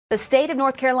The state of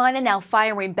North Carolina now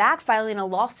firing back, filing a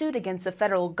lawsuit against the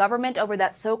federal government over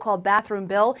that so-called bathroom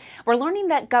bill. We're learning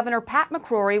that Governor Pat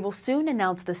McCrory will soon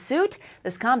announce the suit.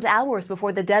 This comes hours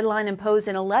before the deadline imposed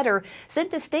in a letter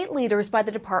sent to state leaders by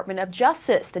the Department of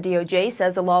Justice. The DOJ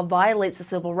says the law violates the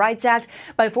Civil Rights Act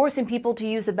by forcing people to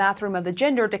use a bathroom of the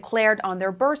gender declared on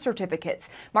their birth certificates.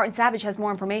 Martin Savage has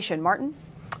more information. Martin?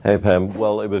 Hey, Pam.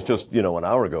 Well, it was just, an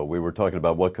hour ago we were talking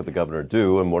about what could the governor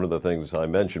do, and one of the things I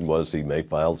mentioned was he may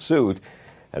file suit,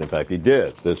 and in fact he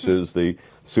did. This is the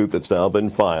suit that's now been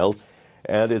filed,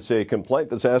 and it's a complaint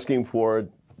that's asking for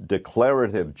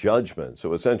declarative judgment.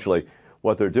 So essentially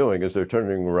what they're doing is they're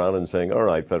turning around and saying, all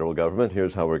right, federal government,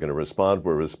 here's how we're going to respond.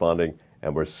 We're responding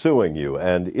and we're suing you.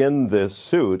 And in this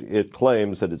suit, it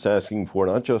claims that it's asking for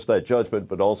not just that judgment,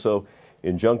 but also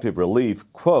injunctive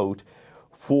relief, quote,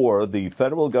 for the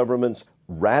federal government's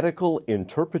radical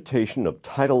interpretation of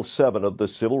Title VII of the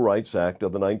Civil Rights Act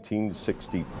of the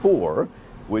 1964,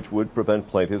 which would prevent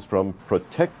plaintiffs from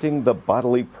protecting the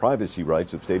bodily privacy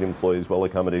rights of state employees while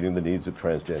accommodating the needs of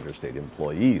transgender state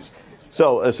employees.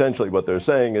 So essentially what they're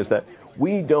saying is that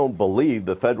we don't believe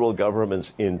the federal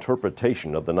government's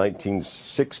interpretation of the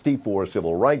 1964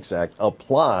 Civil Rights Act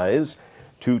applies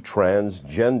to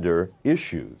transgender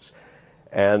issues.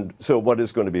 And so what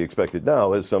is going to be expected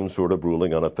now is some sort of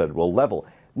ruling on a federal level.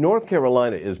 North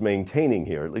Carolina is maintaining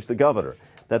here, at least the governor,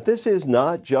 that this is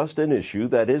not just an issue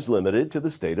that is limited to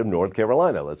the state of North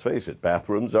Carolina. Let's face it,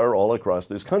 bathrooms are all across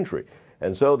this country.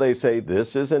 And so they say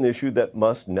this is an issue that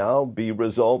must now be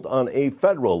resolved on a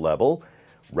federal level,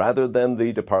 rather than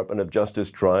the Department of Justice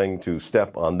trying to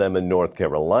step on them in North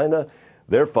Carolina.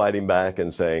 They're fighting back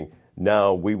and saying,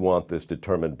 now we want this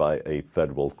determined by a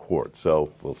federal court.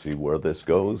 So we'll see where this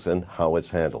goes and how it's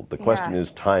handled. The question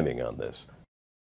is timing on this.